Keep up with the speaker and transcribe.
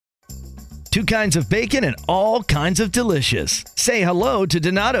Two kinds of bacon and all kinds of delicious. Say hello to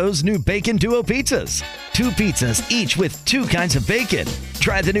Donato's new Bacon Duo pizzas. Two pizzas, each with two kinds of bacon.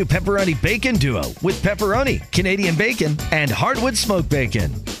 Try the new Pepperoni Bacon Duo with pepperoni, Canadian bacon, and hardwood smoked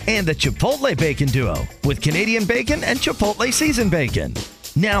bacon. And the Chipotle Bacon Duo with Canadian bacon and Chipotle seasoned bacon.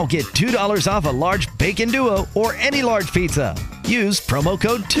 Now get $2 off a large Bacon Duo or any large pizza. Use promo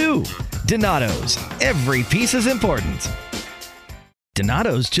code 2. Donato's. Every piece is important.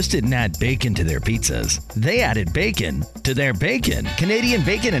 Donato's just didn't add bacon to their pizzas. They added bacon to their bacon. Canadian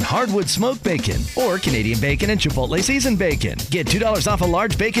bacon and hardwood smoked bacon. Or Canadian bacon and Chipotle seasoned bacon. Get $2 off a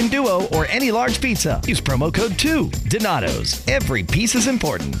large Bacon Duo or any large pizza. Use promo code 2. Donato's. Every piece is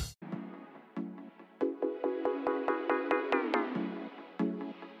important.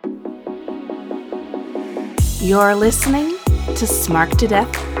 You're listening to Smart to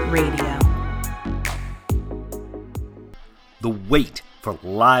Death Radio. The wait for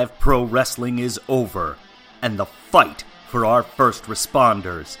live pro wrestling is over, and the fight for our first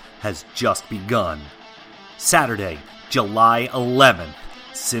responders has just begun. Saturday, July 11th,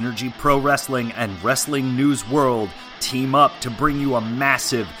 Synergy Pro Wrestling and Wrestling News World team up to bring you a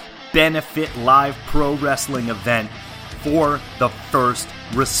massive benefit live pro wrestling event for the first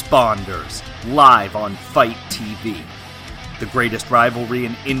responders, live on Fight TV. The greatest rivalry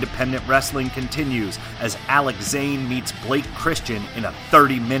in independent wrestling continues as Alex Zane meets Blake Christian in a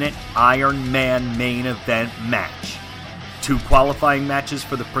 30-minute Iron Man main event match. Two qualifying matches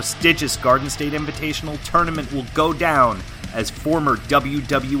for the prestigious Garden State Invitational Tournament will go down as former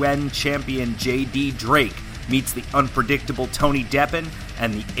WWN champion J.D. Drake meets the unpredictable Tony Deppen,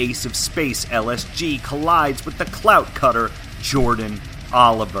 and the Ace of Space LSG collides with the clout cutter Jordan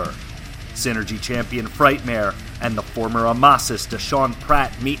Oliver. Synergy champion Frightmare and the former Amasis Deshaun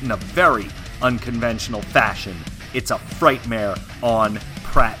Pratt meet in a very unconventional fashion. It's a Frightmare on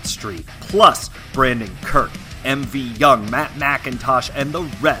Pratt Street. Plus, Brandon Kirk, MV Young, Matt McIntosh, and the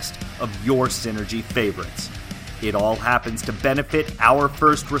rest of your Synergy favorites. It all happens to benefit our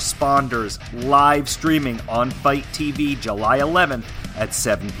first responders, live streaming on Fight TV July 11th at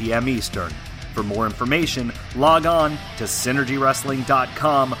 7 p.m. Eastern. For more information, log on to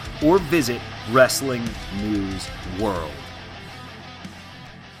synergywrestling.com or visit Wrestling News World.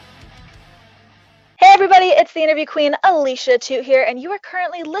 Hey everybody, it's the interview queen Alicia Toot here, and you are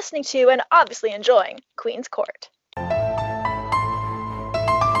currently listening to and obviously enjoying Queen's Court.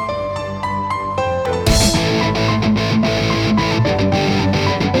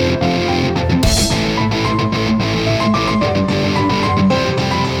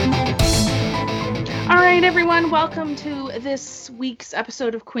 Alright everyone, welcome to this week's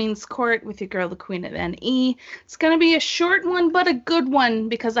episode of Queen's Court with your girl, the Queen of NE. It's going to be a short one, but a good one,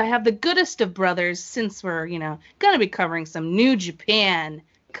 because I have the goodest of brothers, since we're, going to be covering some New Japan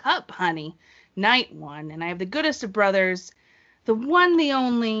Cup, honey, night one. And I have the goodest of brothers, the one, the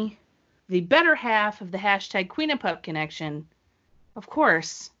only, the better half of the hashtag Queen and Pup connection. Of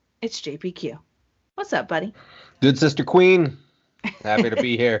course, it's JPQ. What's up, buddy? Good sister Queen. Happy to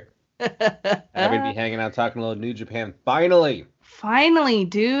be here. Happy to be hanging out talking a little New Japan. Finally,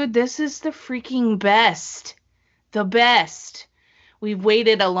 dude, this is the freaking best. The best. We've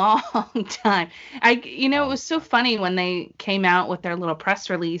waited a long time. It was so funny when they came out with their little press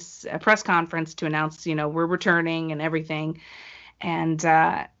conference to announce, we're returning and everything. And,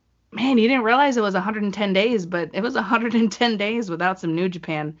 man, you didn't realize it was 110 days, but it was 110 days without some New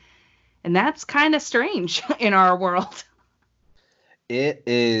Japan. And that's kind of strange in our world. It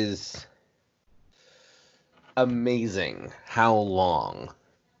is amazing how long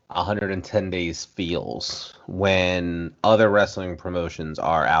 110 days feels when other wrestling promotions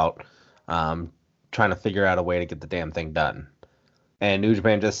are out trying to figure out a way to get the damn thing done. And New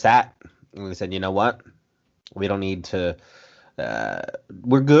Japan just sat and they said, you know what? We don't need to,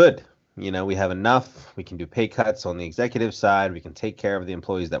 we're good. We have enough. We can do pay cuts on the executive side. We can take care of the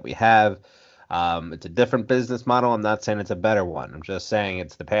employees that we have. It's a different business model. I'm not saying it's a better one. I'm just saying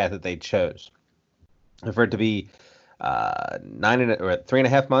it's the path that they chose. And for it to be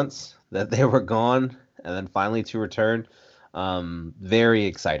 3.5 months that they were gone and then finally to return, very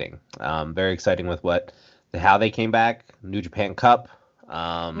exciting. Very exciting with how they came back, New Japan Cup,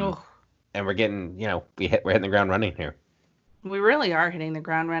 and we're getting, we're hitting the ground running here. We really are hitting the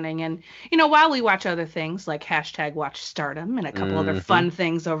ground running. And, while we watch other things like hashtag Watch Stardom and a couple other fun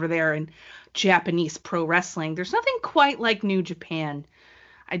things over there in Japanese pro wrestling, there's nothing quite like New Japan.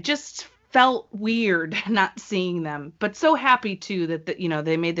 I just felt weird not seeing them, but so happy too that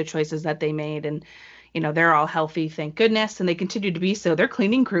they made the choices that they made, and they're all healthy, thank goodness, and they continue to be so. Their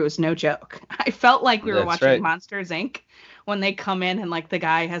cleaning crew is no joke. I felt like we were watching Monsters Inc. when they come in and like the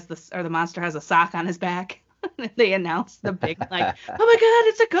guy has the monster has a sock on his back. They announce the big like, oh my god,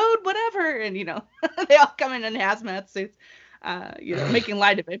 it's a code, whatever, and they all come in hazmat suits, making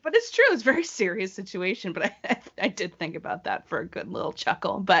light of it. But it's true, it's a very serious situation. But I did think about that for a good little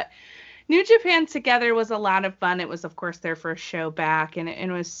chuckle. But New Japan Together was a lot of fun. It was, of course, their first show back, and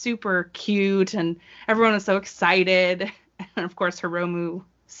it was super cute, and everyone was so excited. And of course, Hiromu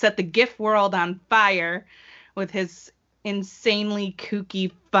set the GIF world on fire with his insanely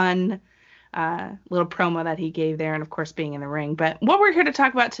kooky, fun little promo that he gave there, and of course being in the ring. But what we're here to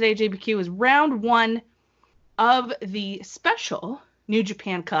talk about today, JPQ, is round 1 of the special New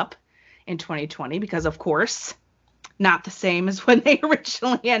Japan Cup in 2020, because of course not the same as when they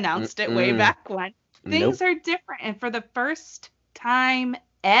originally announced it way back when. Things are different, and for the first time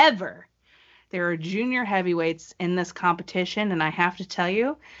ever, there are junior heavyweights in this competition, and I have to tell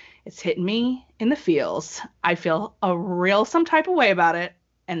you, it's hitting me in the feels. I feel some type of way about it.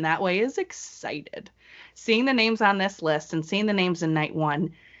 And that way is excited. Seeing the names on this list and seeing the names in night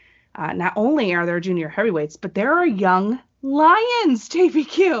 1, not only are there junior heavyweights, but there are young lions,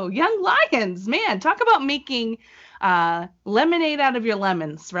 JPQ. Young lions, man, talk about making lemonade out of your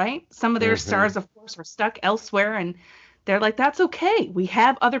lemons, right? Some of their stars, of course, were stuck elsewhere, and they're like, that's okay. We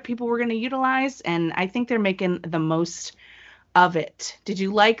have other people we're going to utilize, and I think they're making the most of it. Did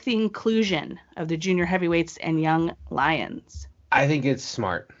you like the inclusion of the junior heavyweights and young lions? I think it's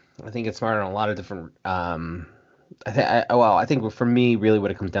smart. I think it's smart on a lot of different. I think for me, really, what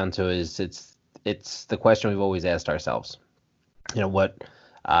it comes down to is it's the question we've always asked ourselves. What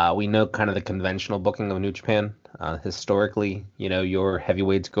we know, kind of the conventional booking of New Japan historically. Your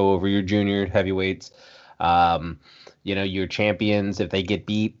heavyweights go over your junior heavyweights. Your champions, if they get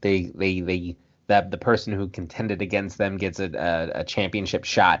beat, the person who contended against them gets a championship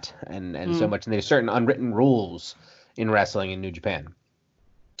shot, and so much. And there's certain unwritten rules in wrestling in New Japan.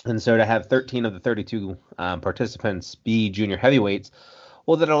 And so to have 13 of the 32 participants be junior heavyweights,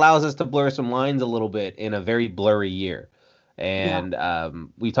 well, that allows us to blur some lines a little bit in a very blurry year. And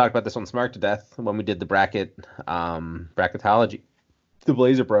we talked about this on Smart to Death when we did the bracketology, the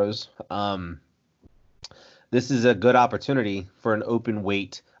Blazer Bros. This is a good opportunity for an open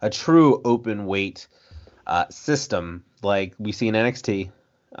weight, a true open weight system like we see in NXT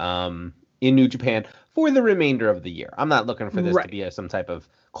in New Japan for the remainder of the year. I'm not looking for this to be some type of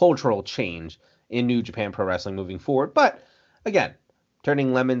cultural change in New Japan Pro Wrestling moving forward. But again,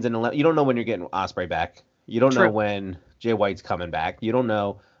 turning lemons into you don't know when you're getting Ospreay back. You don't know when Jay White's coming back. You don't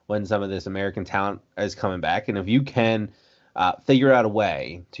know when some of this American talent is coming back. And if you can figure out a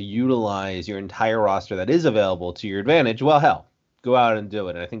way to utilize your entire roster that is available to your advantage, well, hell, go out and do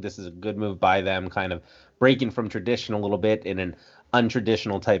it. And I think this is a good move by them, kind of breaking from tradition a little bit in an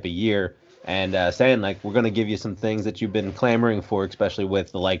untraditional type of year. And saying, like, we're going to give you some things that you've been clamoring for, especially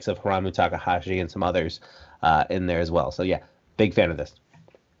with the likes of Hiromu Takahashi and some others in there as well. So, yeah, big fan of this.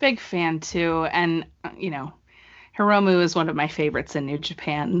 Big fan, too. And, Hiromu is one of my favorites in New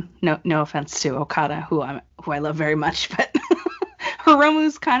Japan. No offense to Okada, who I love very much. But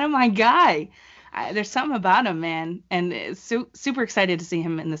Hiromu's kind of my guy. There's something about him, man. And super excited to see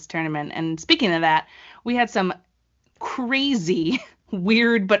him in this tournament. And speaking of that, we had some crazy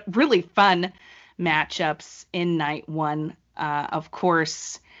weird but really fun matchups in night 1. Of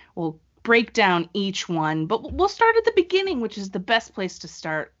course, we'll break down each one, but we'll start at the beginning, which is the best place to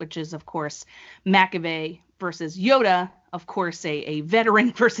start, which is, of course, Makabe versus Yoda. Of course, a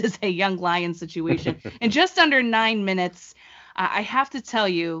veteran versus a young lion situation. In just under 9 minutes, I have to tell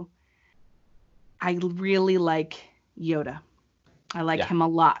you, I really like Yoda. I like him a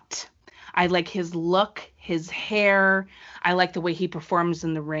lot. I like his look, his hair. I like the way he performs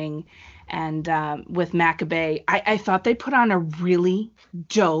in the ring. And with Makabe, I thought they put on a really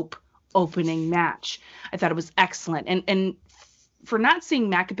dope opening match. I thought it was excellent. And for not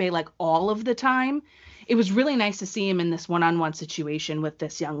seeing Makabe like all of the time, it was really nice to see him in this one-on-one situation with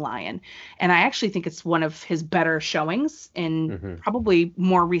this young lion. And I actually think it's one of his better showings in probably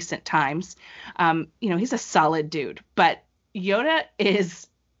more recent times. He's a solid dude, but Yoda is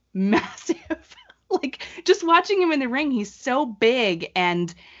massive. Like, just watching him in the ring, he's so big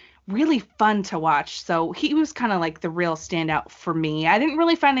and really fun to watch. So he was kind of like the real standout for me. I didn't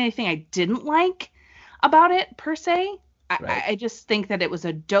really find anything I didn't like about it per se. I just think that it was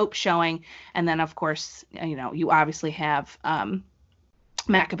a dope showing. And then, of course, you obviously have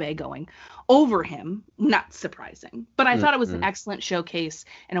Makabe going over him. Not surprising. But I thought it was an excellent showcase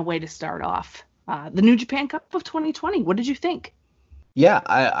and a way to start off the New Japan Cup of 2020. What did you think? Yeah,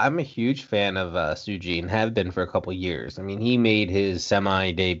 I'm a huge fan of Tsuji and have been for a couple years. I mean, he made his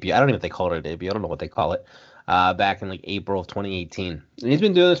semi-debut. I don't even know if they call it a debut. I don't know what they call it. back in like April of 2018. And he's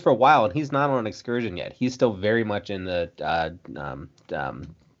been doing this for a while, and he's not on an excursion yet. He's still very much in the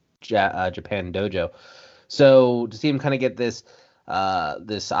Japan dojo. So to see him kind of get this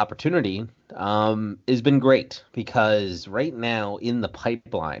this opportunity has been great, because right now in the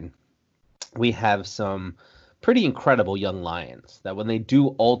pipeline we have some pretty incredible young lions that, when they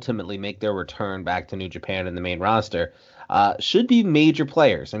do ultimately make their return back to New Japan in the main roster, should be major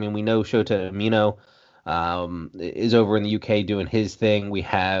players. I mean, we know Shota Umino is over in the UK doing his thing. We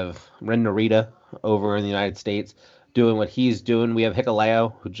have Ren Narita over in the United States doing what he's doing. We have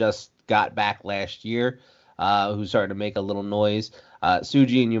Hikuleo, who just got back last year, who's starting to make a little noise.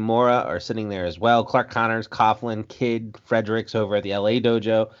 Tsuji and Yumura are sitting there as well. Clark Connors, Coughlin, Kidd, Fredericks over at the LA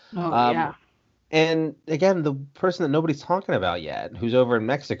dojo. Yeah. And again, the person that nobody's talking about yet, who's over in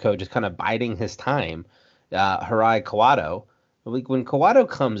Mexico, just kind of biding his time, Hirai Kawato. Like, when Kawato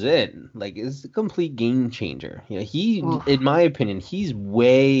comes in, like, it's a complete game changer. In my opinion, he's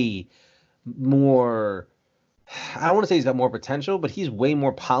way more. I don't want to say he's got more potential, but he's way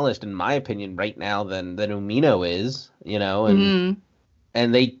more polished, in my opinion, right now than Umino is.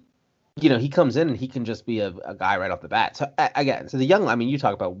 And they. He comes in and he can just be a guy right off the bat. So again, the young, I mean, you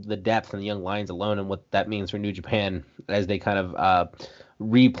talk about the depth and the young lions alone and what that means for New Japan as they kind of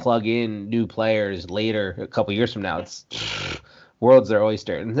re-plug in new players later, a couple years from now. It's world's their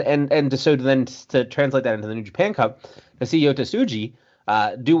oyster. And to translate that into the New Japan Cup, to see Yota Tsuji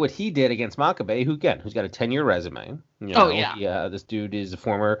do what he did against Makabe, who's got a 10-year resume. This dude is a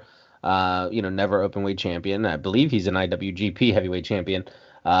former, never openweight champion. I believe he's an IWGP heavyweight champion.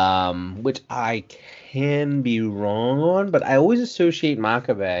 Which I can be wrong on, but I always associate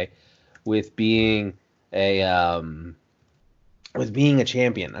Makabe with being a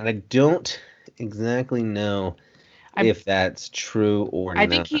champion, and I don't exactly know if that's true or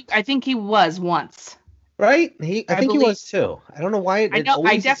not. I think he was once. Right? I think he was too. I don't know why. I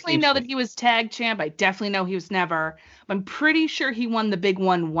definitely know that he was tag champ. I definitely know he was never. I'm pretty sure he won the big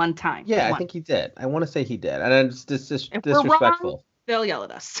one time. Yeah, I think he did. I want to say he did, and it's disrespectful. Wrong, they'll yell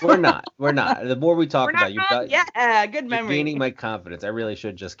at us. We're not. The more we talk about, good memory. Gaining my confidence. I really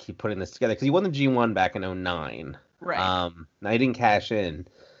should just keep putting this together, because he won the G1 back in 2009. Right. Now he didn't cash in,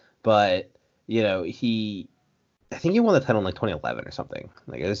 but I think he won the title in like 2011 or something.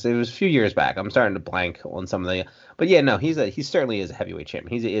 Like it was a few years back. I'm starting to blank on some of the, but yeah, no, he certainly is a heavyweight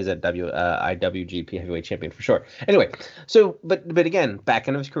champion. He is a IWGP heavyweight champion for sure. Anyway, so but again, back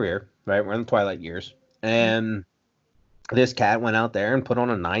into his career, right? We're in the twilight years, and this cat went out there and put on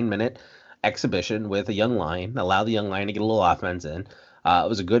a 9-minute exhibition with a young lion, allowed the young lion to get a little offense in. It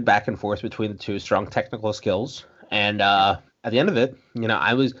was a good back and forth between the two, strong technical skills, and at the end of it,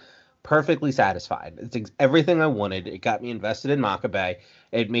 I was perfectly satisfied. It's everything I wanted. It got me invested in Makabe.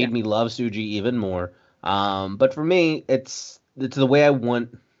 It made me love Tsuji even more. But for me, it's the way I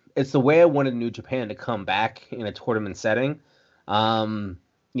want. It's the way I wanted New Japan to come back in a tournament setting.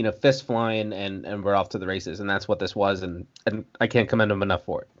 Fist flying, and we're off to the races, and that's what this was, and I can't commend him enough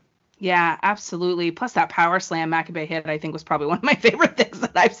for it. Yeah, absolutely. Plus that power slam Makabe hit, I think, was probably one of my favorite things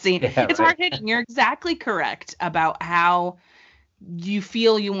that I've seen. Yeah, it's hard hitting. You're exactly correct about how you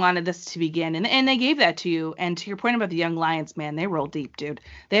feel you wanted this to begin, and they gave that to you. And to your point about the young lions, man, they roll deep, dude.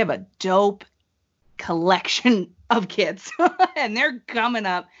 They have a dope collection of kids, and they're coming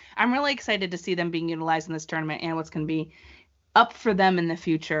up. I'm really excited to see them being utilized in this tournament and what's going to be up for them in the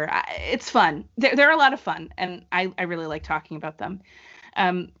future. It's fun. They're a lot of fun, and I really like talking about them.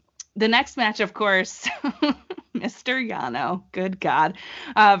 The next match, of course, Mr. Yano, good God,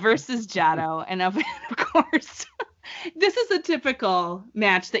 versus Jado, and of course. This is a typical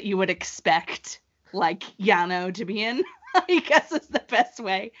match that you would expect, like, Yano to be in, I guess is the best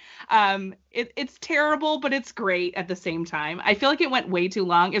way. It's terrible, but it's great at the same time. I feel like it went way too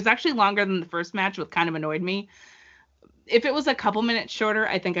long. It was actually longer than the first match, which kind of annoyed me. If it was a couple minutes shorter,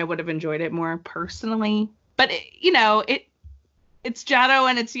 I think I would have enjoyed it more personally. But, it's Jado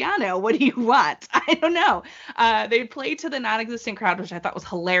and it's Yano. What do you want? I don't know. They played to the non-existent crowd, which I thought was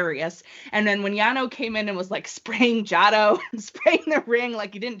hilarious. And then when Yano came in and was like spraying Jado and spraying the ring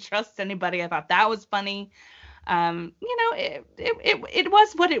like he didn't trust anybody, I thought that was funny. It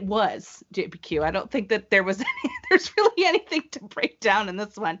was what it was, JPQ. I don't think that there's really anything to break down in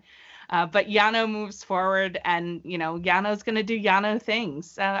this one. But Yano moves forward, and, Yano's going to do Yano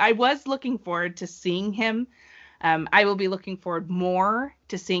things. I was looking forward to seeing him. I will be looking forward more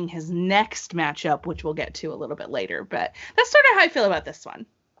to seeing his next matchup, which we'll get to a little bit later. But that's sort of how I feel about this one.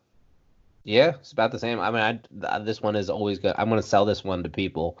 Yeah, it's about the same. I mean, this one is always good. I'm going to sell this one to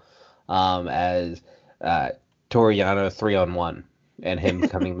people as Toru Yano 3-on-1 and him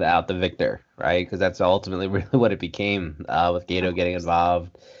coming out the victor, right? Because that's ultimately really what it became with Gato getting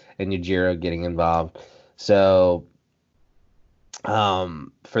involved and Yujiro getting involved. So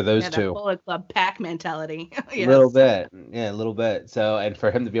for those That two, Bullet Club pack mentality. a little Yes. bit, yeah, a little bit. So, and for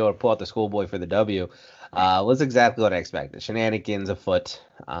him to be able to pull out the schoolboy for the W was exactly what I expected. Shenanigans afoot.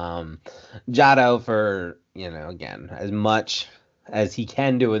 Jado for, again, as much as he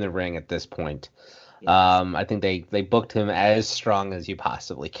can do in the ring at this point. Yes. I think they booked him as strong as you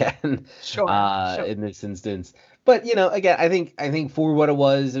possibly can Sure. in this instance. But again, I think for what it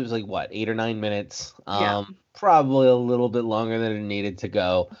was like what 8 or 9 minutes. Yeah. Probably a little bit longer than it needed to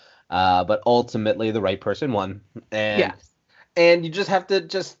go. But ultimately the right person won. And Yes. and you just have to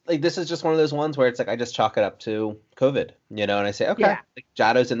this is just one of those ones where it's like I just chalk it up to COVID, and I say, okay, Yeah. like,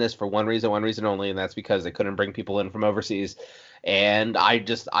 Jado's in this for one reason only, and that's because they couldn't bring people in from overseas, and I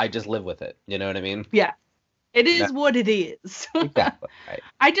just live with it. You know what I mean? Yeah. It is No. what it is. Exactly. Right.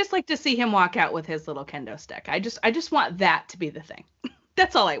 I just like to see him walk out with his little kendo stick. I just want that to be the thing.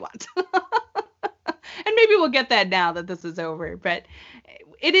 That's all I want. And maybe we'll get that now that this is over. But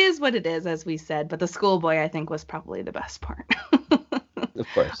it is what it is, as we said. But the schoolboy, I think, was probably the best part. Of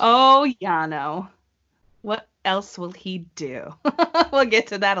course. Oh, Yano. What else will he do? We'll get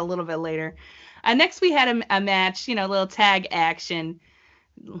to that a little bit later. Next, we had a match, a little tag action.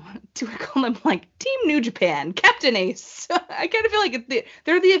 Do we call them like Team New Japan, Captain Ace? I kind of feel like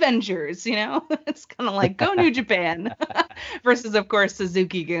they're the Avengers, It's kind of like go New Japan versus, of course,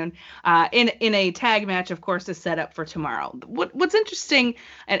 Suzuki-gun in a tag match, of course, is set up for tomorrow. What's interesting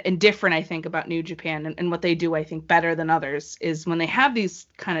and different, I think, about New Japan and what they do, I think, better than others is when they have these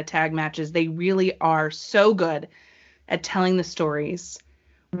kind of tag matches, they really are so good at telling the stories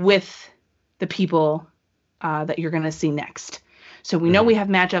with the people that you're going to see next. So we know we have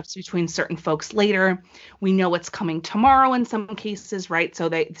matchups between certain folks later. We know what's coming tomorrow in some cases, right? So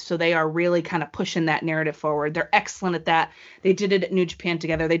they are really kind of pushing that narrative forward. They're excellent at that. They did it at New Japan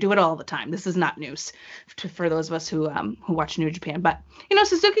together. They do it all the time. This is not news for those of us who watch New Japan. But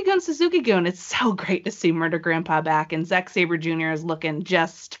Suzuki-gun. It's so great to see Murder Grandpa back, and Zack Sabre Jr. is looking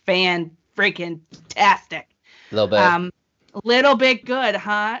just fan-freaking-tastic. A little bit. A little bit good,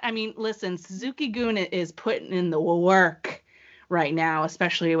 huh? I mean, listen, Suzuki-gun is putting in the work right now,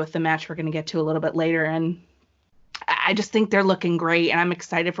 especially with the match we're going to get to a little bit later. And I just think they're looking great, and I'm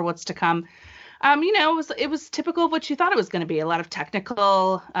excited for what's to come. It was typical of what you thought it was going to be. A lot of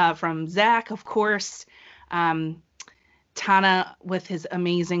technical from Zach, of course. Tana with his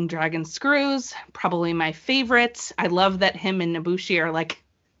amazing dragon screws, probably my favorite. I love that him and Nabushi are like,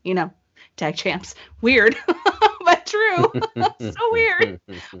 tag champs. Weird, but true. So weird.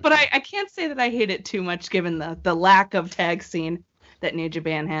 But I can't say that I hate it too much given the lack of tag scene that New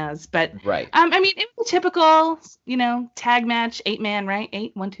Japan has. But right. I mean, it was typical, tag match, 8-man, right?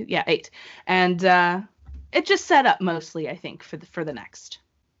 8, 1, 2, yeah, 8. And it just set up mostly, I think, for the next.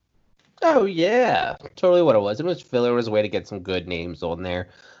 Oh yeah, totally what it was. It was filler. It was a way to get some good names on there.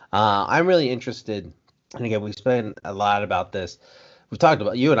 I'm really interested, and again, we spent a lot about this.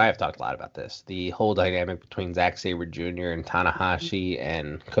 You and I have talked a lot about this, the whole dynamic between Zack Sabre Jr. and Tanahashi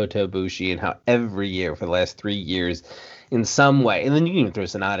and Kota Ibushi, and how every year for the last 3 years, in some way, and then you can even throw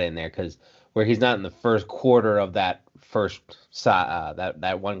Sonata in there because where he's not in the first quarter of that first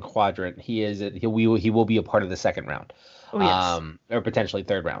that one quadrant, he will be a part of the second round, or potentially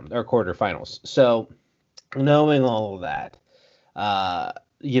third round or quarterfinals. So knowing all of that, for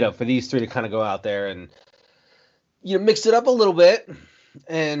these three to kind of go out there and mix it up a little bit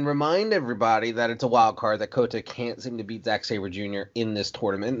and remind everybody that it's a wild card, that Kota can't seem to beat Zack Sabre Jr. in this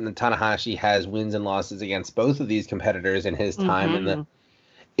tournament, and Tanahashi has wins and losses against both of these competitors in his time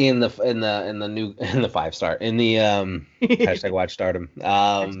in the 5-star in the hashtag watch stardom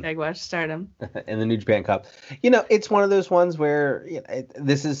Hashtag watch stardom in the New Japan Cup. It's one of those ones where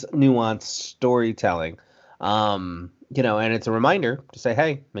this is nuanced storytelling, and it's a reminder to say,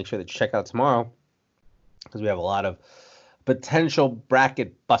 hey, make sure that you check out tomorrow, because we have a lot of potential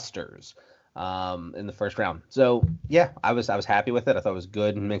bracket busters in the first round. So yeah, I was happy with it. I thought it was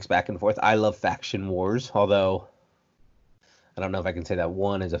good and mixed back and forth. I love faction wars, although I don't know if I can say that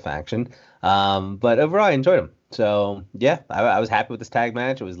one is a faction. But overall, I enjoyed them. So yeah, I was happy with this tag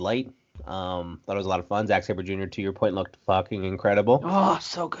match. It was light. Thought it was a lot of fun. Zack Sabre Jr., to your point, looked fucking incredible. Oh,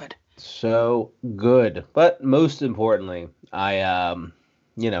 so good. So good. But most importantly,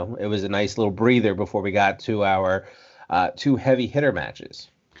 it was a nice little breather before we got to our 2 heavy hitter matches.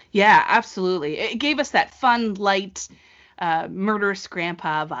 Yeah, absolutely. It gave us that fun, light, murderous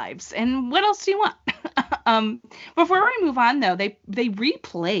grandpa vibes. And what else do you want? Before we move on, though, they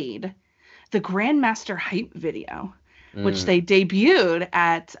replayed the Grandmaster hype video which they debuted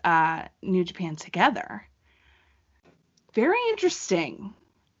at New Japan together. Very interesting.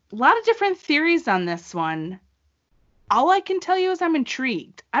 A lot of different theories on this one. All I can tell you is I'm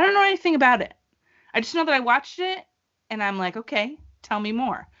intrigued. I don't know anything about it. I just know that I watched it and I'm like, okay, tell me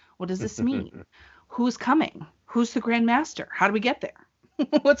more. What does this mean? Who's coming? Who's the Grand Master? How do we get there?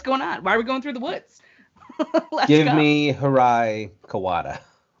 What's going on? Why are we going through the woods? Give me Hirai Kawada.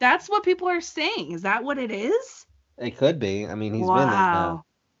 That's what people are saying. Is that what it is? It could be. I mean,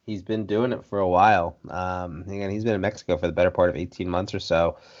 he's been doing it for a while. Again, he's been in Mexico for the better part of 18 months or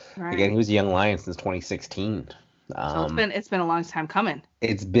so. Right. Again, he was a young lion since 2016. So it's been a long time coming.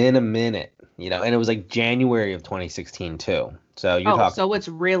 It's been a minute, and it was like January of 2016 too. So you're talking. So it's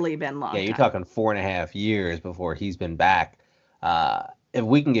really been long. Yeah, you're talking 4.5 years before he's been back. If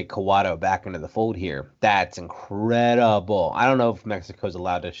we can get Kawada back into the fold here, that's incredible. I don't know if Mexico's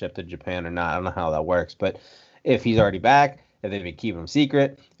allowed to ship to Japan or not. I don't know how that works, but if he's already back, if they keep him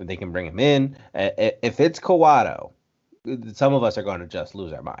secret, if they can bring him in, if it's Kawada, some of us are going to just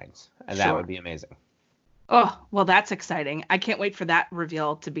lose our minds, and that would be amazing. Oh, well, that's exciting. I can't wait for that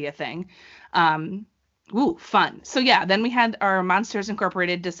reveal to be a thing. Fun. So yeah, then we had our Monsters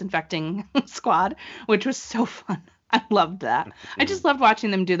Incorporated disinfecting squad, which was so fun. I loved that. I just loved watching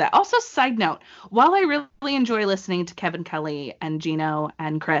them do that. Also, side note, while I really enjoy listening to Kevin Kelly and Gino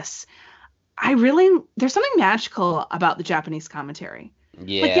and Chris, there's something magical about the Japanese commentary.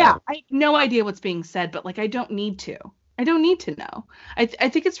 Yeah. I have no idea what's being said, but I don't need to. I don't need to know. I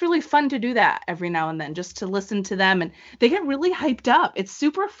think it's really fun to do that every now and then, just to listen to them, and they get really hyped up. It's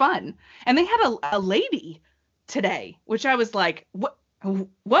super fun. And they had a lady today, which I was like, what?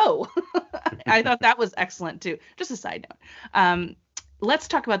 Whoa. I thought that was excellent too. Just a side note. Let's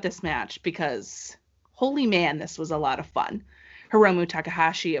talk about this match because holy man, this was a lot of fun. Hiromu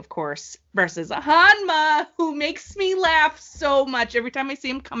Takahashi, of course, versus Hanma, who makes me laugh so much every time I see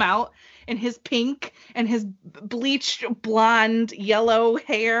him come out in his pink and his bleached blonde yellow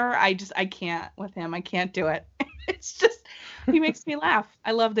hair. I can't with him. I can't do it. It's just, he makes me laugh.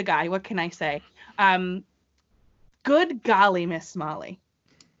 I love the guy. What can I say? Good golly, Miss Molly.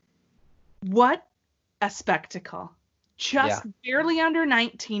 What a spectacle. Just barely under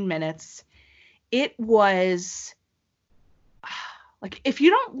 19 minutes. It was if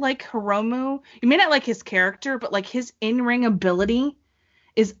you don't like Hiromu, you may not like his character, but his in-ring ability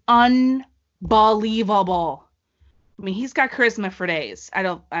is unbelievable. I mean, he's got charisma for days. I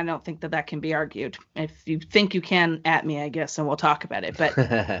don't think that can be argued. If you think you can, at me, I guess, and we'll talk about it. But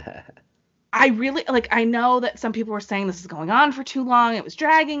I really I know that some people were saying this is going on for too long. It was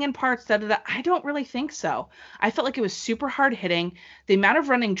dragging in parts. I don't really think so. I felt like it was super hard hitting. The amount of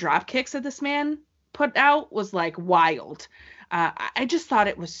running drop kicks that this man put out was wild. I just thought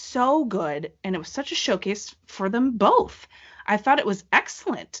it was so good, and it was such a showcase for them both. I thought it was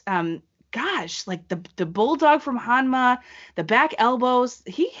excellent. Gosh, the bulldog from Hanma, the back elbows,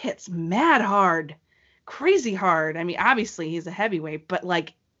 he hits mad hard, crazy hard. I mean, obviously he's a heavyweight, but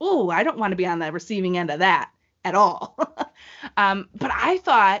I don't want to be on the receiving end of that at all. But I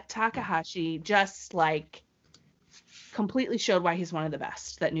thought Takahashi just completely showed why he's one of the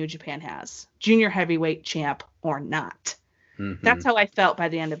best that New Japan has, junior heavyweight champ or not. Mm-hmm. That's how I felt by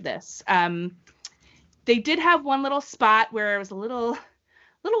the end of this. They did have one little spot where it was a little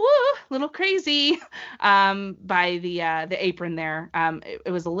crazy by the apron there.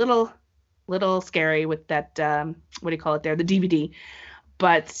 It was a little scary with that, what do you call it there, the DVD.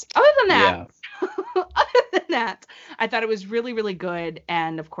 But other than that, I thought it was really, really good.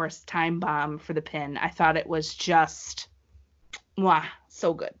 And of course, Time Bomb for the pin. I thought it was just,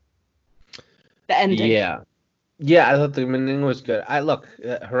 so good. The ending. Yeah, I thought the ending was good.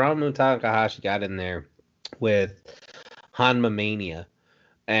 Hiromu Takahashi got in there with Hanma Mania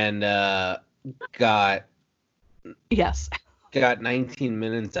and got 19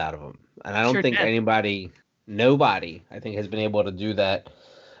 minutes out of him. And I don't think nobody, I think, has been able to do that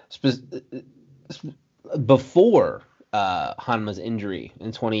before Hanma's injury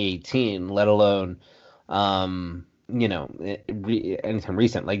in 2018, let alone, anytime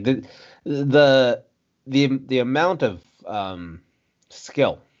recent. The amount of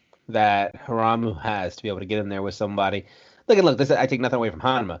skill that Hiromu has to be able to get in there with somebody. Look, I take nothing away from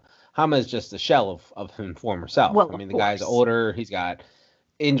Hanma. Hanma is just a shell of him former self. Well, I mean, the guy's older. He's got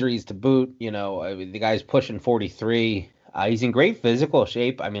injuries to boot. The guy's pushing 43. He's in great physical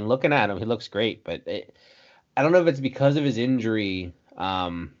shape. I mean, looking at him, he looks great. But I don't know if it's because of his injury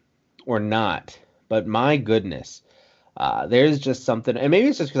or not. But my goodness, there's just something. And maybe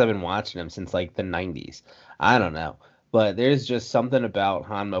it's just because I've been watching him since the 90s. I don't know. But there's just something about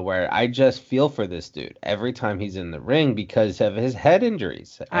Hanma where I just feel for this dude every time he's in the ring because of his head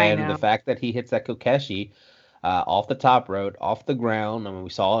injuries I and the know. fact that he hits that Kokeshi off the top rope, off the ground. I mean, we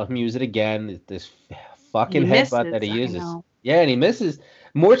saw him use it again. This fucking He headbutt that misses. he I uses. know. Yeah, and he misses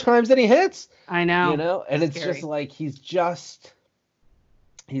more times than he hits. I know. And it's Scary. just like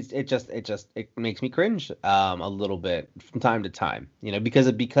it makes me cringe a little bit from time to time, because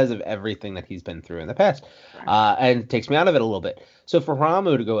of everything that he's been through in the past, and it takes me out of it a little bit. So for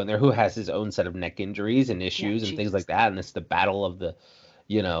Ramu to go in there, who has his own set of neck injuries and issues and things like that, and it's the battle of the,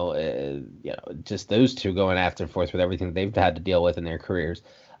 just those two going after and forth with everything they've had to deal with in their careers,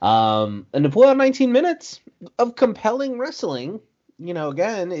 and to pull out 19 minutes of compelling wrestling,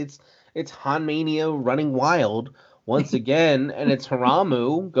 again, it's Hanmania running wild once again, and it's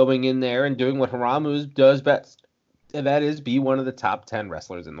Haramu going in there and doing what Haramu does best, and that is be one of the top 10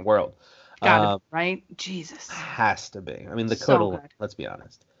 wrestlers in the world. Gotta be, right? Jesus. Has to be. I mean, the So Codal, good. let's be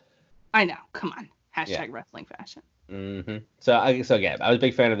honest. I know. Come on. Hashtag wrestling fashion. Mm-hmm. So yeah, I was a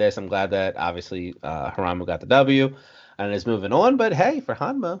big fan of this. I'm glad that obviously Haramu got the W and is moving on. But hey, for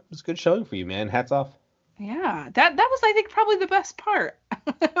Hanma, it's a good showing for you, man. Hats off. Yeah, that was, I think, probably the best part,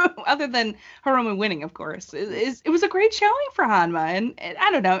 other than Hiromu winning, of course. It was a great showing for Hanma, and I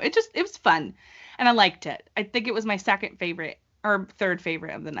don't know, it was fun, and I liked it. I think it was my second favorite or third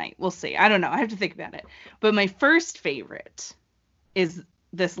favorite of the night. We'll see. I don't know. I have to think about it. But my first favorite is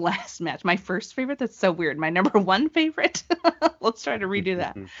this last match. My first favorite? That's so weird. My number one favorite? Let's try to redo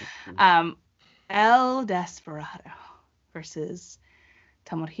that. El Desperado versus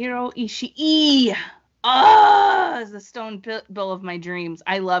Tomohiro Ishii. Is the stone bill of my dreams.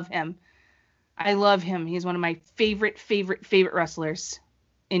 I love him. He's one of my favorite wrestlers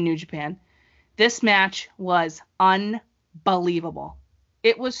in New Japan. This match was unbelievable.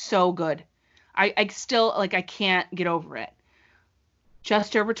 It was so good. I still, I can't get over it.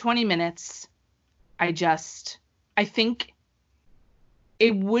 Just over 20 minutes. I think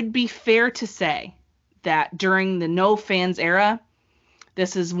it would be fair to say that during the no fans era,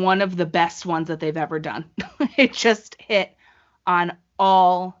 this is one of the best ones that they've ever done. It just hit on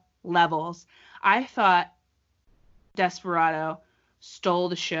all levels. I thought Desperado stole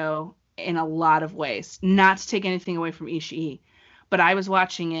the show in a lot of ways. Not to take anything away from Ishii, but I was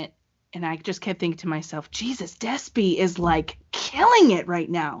watching it and I just kept thinking to myself, Jesus, Despy is killing it right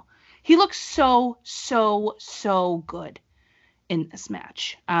now. He looks so, so, so good in this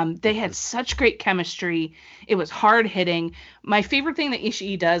match. They had such great chemistry. It was hard hitting. My favorite thing that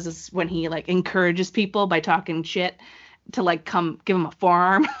Ishii does is when he encourages people by talking shit to come give him a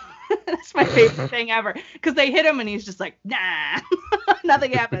forearm. That's my favorite thing ever, because they hit him and he's just nah.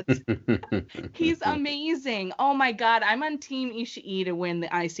 Nothing happens. He's amazing. Oh my god, I'm on team Ishii to win the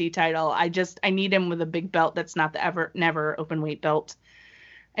IC title. I need him with a big belt that's not the never open weight belt.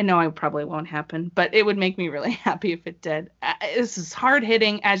 I know it probably won't happen, but it would make me really happy if it did. This is hard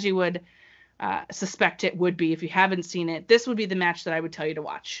hitting, as you would suspect it would be if you haven't seen it. This would be the match that I would tell you to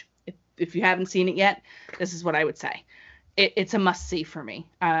watch. If you haven't seen it yet, this is what I would say. It's a must see for me.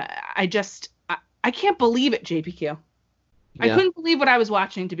 I can't believe it, JPQ. Yeah. I couldn't believe what I was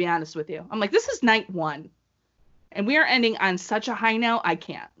watching, to be honest with you. I'm like, this is night one, and we are ending on such a high note. I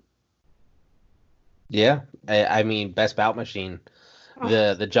can't. Yeah, I mean, best bout machine.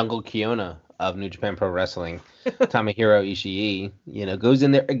 The Jungle Kiona of New Japan Pro Wrestling, Tomohiro Ishii, goes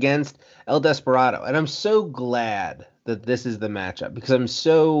in there against El Desperado. And I'm so glad that this is the matchup, because I'm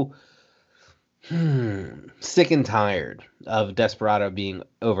so sick and tired of Desperado being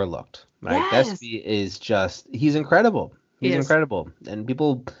overlooked. Right? Yes. Despy is he's incredible. He's incredible. And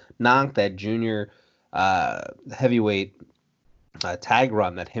people knock that junior heavyweight tag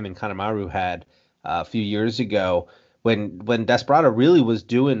run that him and Kanemaru had a few years ago, when Desperado really was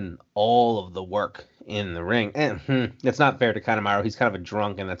doing all of the work in the ring. And it's not fair to Kanemaru. He's kind of a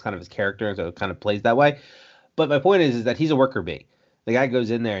drunk, and that's kind of his character, and so it kind of plays that way. But my point is that he's a worker bee. The guy goes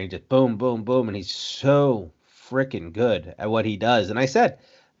in there and he just boom, boom, boom, and he's so freaking good at what he does. And I said,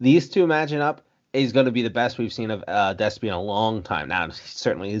 these two matching up is going to be the best we've seen of Despy in a long time. Now, he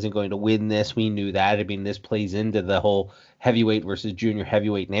certainly isn't going to win this. We knew that. I mean, this plays into the whole heavyweight versus junior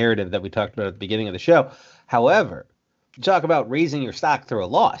heavyweight narrative that we talked about at the beginning of the show. However, talk about raising your stock through a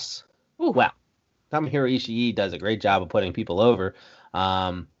loss. Ooh. Well, Tomohiro Ishii does a great job of putting people over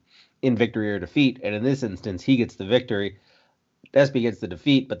in victory or defeat. And in this instance, he gets the victory. Despy gets the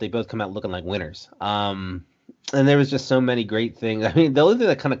defeat, but they both come out looking like winners. And there was just so many great things. I mean, the only thing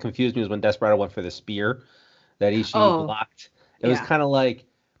that kind of confused me was when Desperado went for the spear that Ishii blocked. It was kind of like,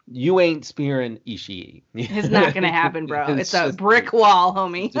 you ain't spearing Ishii. It's not going to happen, bro. It's a brick wall,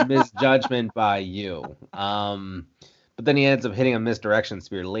 homie. It's a misjudgment by you. but then he ends up hitting a misdirection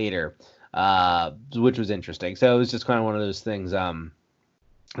spear later, which was interesting. So it was just kind of one of those things. I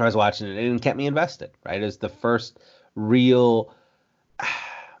was watching it and it kept me invested. Right, it's the first real.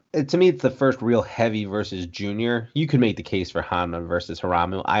 To me, it's the first real heavy versus junior. You could make the case for Hanma versus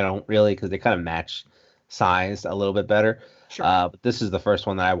Haramu. I don't really, because they kind of match size a little bit better. Sure. But this is the first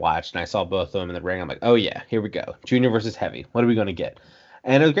one that I watched, and I saw both of them in the ring. I'm like, oh yeah, here we go. Junior versus heavy. What are we going to get?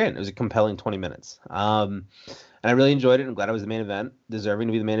 And it was great. It was a compelling 20 minutes. And I really enjoyed it. I'm glad it was the main event, deserving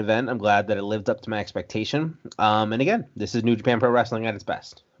to be the main event. I'm glad that it lived up to my expectation. And again, this is New Japan Pro Wrestling at its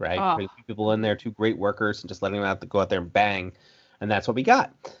best, right? Putting people in there, two great workers, and just letting them go out there and bang. And that's what we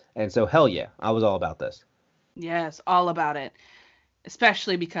got. And so, hell yeah, I was all about this. Yes, all about it.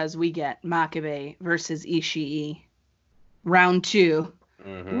 Especially because we get Makabe versus Ishii. Round 2.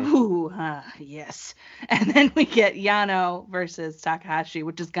 Mm-hmm. Ooh, yes. And then we get Yano versus Takahashi,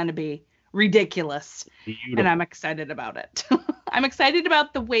 which is going to be ridiculous. Beautiful. And I'm excited about it. I'm excited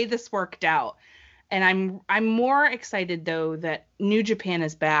about the way this worked out. And I'm more excited, though, that New Japan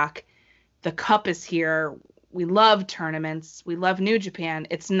is back. The cup is here. We love tournaments. We love New Japan.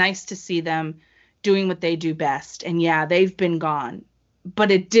 It's nice to see them doing what they do best. And yeah, they've been gone, but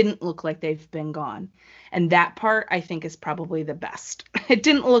it didn't look like they've been gone. And that part, I think, is probably the best. It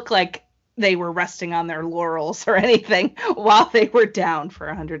didn't look like they were resting on their laurels or anything while they were down for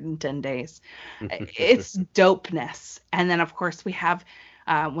 110 days. It's dopeness. And then, of course, we have,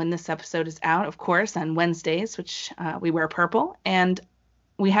 when this episode is out, of course, on Wednesdays, which we wear purple, and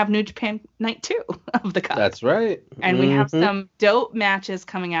we have New Japan Night 2 of the Cup. That's right. And we have some dope matches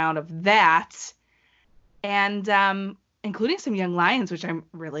coming out of that. And including some Young Lions, which I'm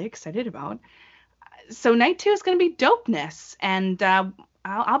really excited about. So Night 2 is going to be dopeness. And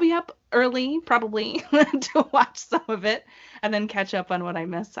I'll be up early, probably, to watch some of it and then catch up on what I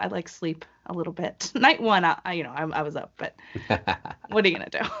miss. I like sleep a little bit. Night 1, I was up, but what are you going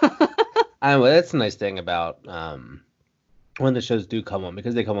to do? Well, that's the nice thing about when the shows do come on,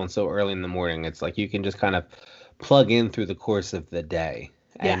 because they come on so early in the morning, it's like you can just kind of plug in through the course of the day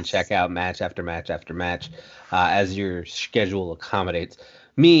and check out match after match after match as your schedule accommodates.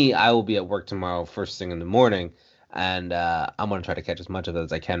 Me, I will be at work tomorrow first thing in the morning, and I'm going to try to catch as much of it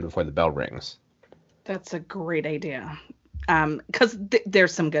as I can before the bell rings. That's a great idea. Because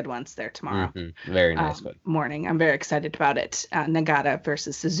there's some good ones there tomorrow. Mm-hmm. Very nice. Morning. I'm very excited about it. Nagata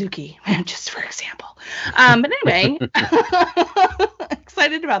versus Suzuki, just for example. But anyway,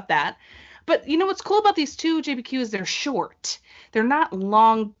 excited about that. But you know what's cool about these two JPQ is they're short. They're not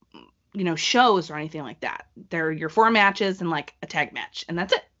long, shows or anything like that. They're your 4 matches and like a tag match, and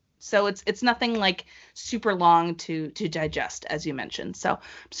that's it. So it's nothing like super long to digest, as you mentioned. So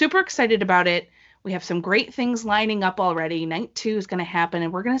I'm super excited about it. We have some great things lining up already. Night 2 is going to happen,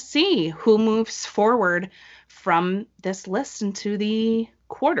 and we're going to see who moves forward from this list into the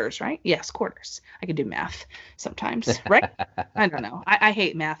quarters, right? Yes, quarters. I can do math sometimes, right? I don't know. I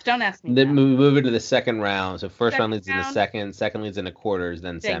hate math. Don't ask me. Then we move into the second round. So first round leads into second leads into quarters,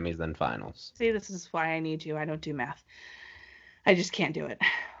 then semis, then finals. See, this is why I need you. I don't do math. I just can't do it.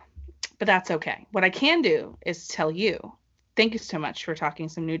 But that's okay. What I can do is tell you, thank you so much for talking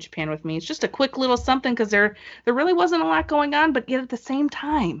some New Japan with me. It's just a quick little something because there really wasn't a lot going on, but yet at the same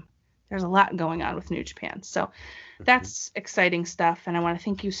time, there's a lot going on with New Japan. So that's exciting stuff. And I want to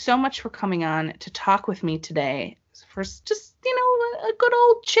thank you so much for coming on to talk with me today for just, a good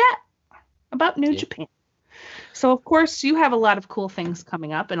old chat about New Japan. So, of course, you have a lot of cool things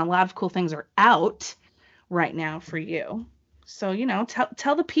coming up, and a lot of cool things are out right now for you. So,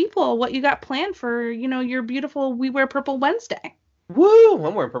 tell the people what you got planned for, your beautiful We Wear Purple Wednesday. Woo!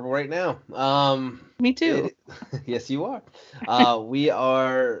 I'm wearing purple right now. Me too. Yes, you are. We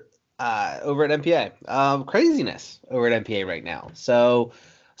are over at NPA. Craziness over at NPA right now. So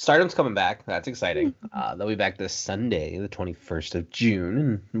Stardom's coming back. That's exciting. They'll be back this Sunday, the 21st of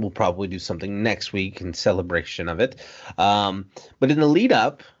June, and we'll probably do something next week in celebration of it. But in the lead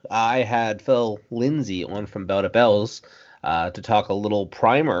up, I had Phil Lindsay on from Bell to Bells to talk a little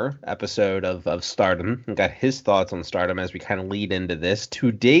primer episode of Stardom and got his thoughts on Stardom as we kind of lead into this.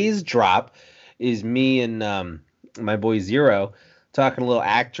 Today's drop is me and my boy Zero talking a little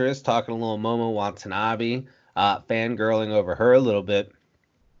actress, talking a little Momo Watanabe, fangirling over her a little bit.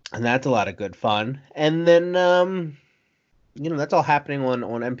 And that's a lot of good fun. And then, that's all happening on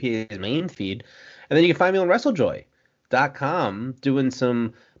MPA's main feed. And then you can find me on WrestleJoy.com doing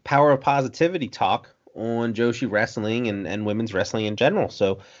some power of positivity talk on Joshi wrestling and women's wrestling in general.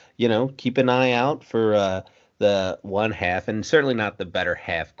 So, keep an eye out for the one half, and certainly not the better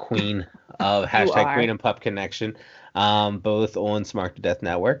half, queen of hashtag Queen and Pup Connection, both on Smart to Death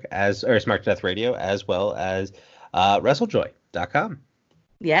Network Smart to Death Radio, as well as WrestleJoy.com.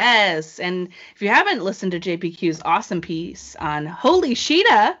 Yes, and if you haven't listened to JPQ's awesome piece on Holy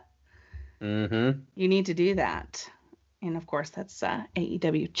Sheeta, you need to do that. And of course, that's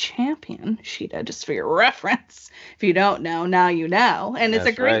AEW champion Sheeta, just for your reference. If you don't know, now you know. And it's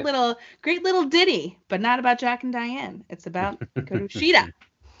a great little ditty, but not about Jack and Diane. It's about Sheeta.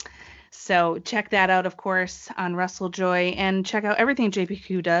 So check that out, of course, on WrestleJoy, and check out everything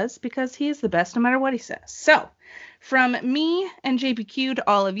JPQ does, because he is the best no matter what he says. So from me and JPQ to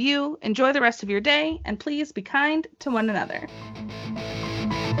all of you, enjoy the rest of your day, and please be kind to one another.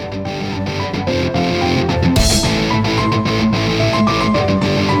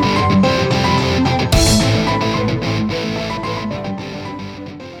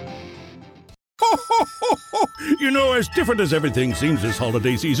 You know, as different as everything seems this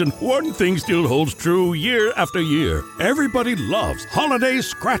holiday season, one thing still holds true year after year. Everybody loves holiday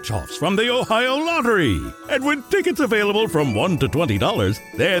scratch-offs from the Ohio Lottery. And with tickets available from $1 to $20,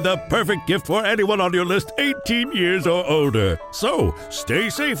 they're the perfect gift for anyone on your list 18 years or older. So, stay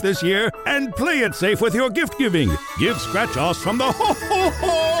safe this year and play it safe with your gift giving. Give scratch-offs from the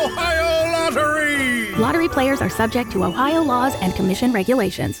Ohio Lottery! Lottery players are subject to Ohio laws and commission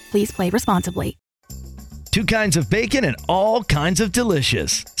regulations. Please play responsibly. Two kinds of bacon and all kinds of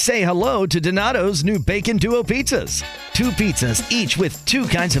delicious. Say hello to Donato's new Bacon Duo pizzas. 2 pizzas, each with 2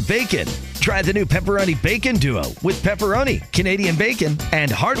 kinds of bacon. Try the new Pepperoni Bacon Duo with pepperoni, Canadian bacon, and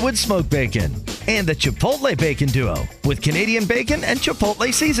hardwood smoked bacon. And the Chipotle Bacon Duo with Canadian bacon and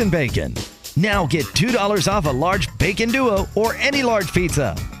Chipotle seasoned bacon. Now get $2 off a large Bacon Duo or any large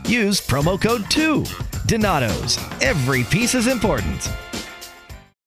pizza. Use promo code 2. Donato's. Every piece is important.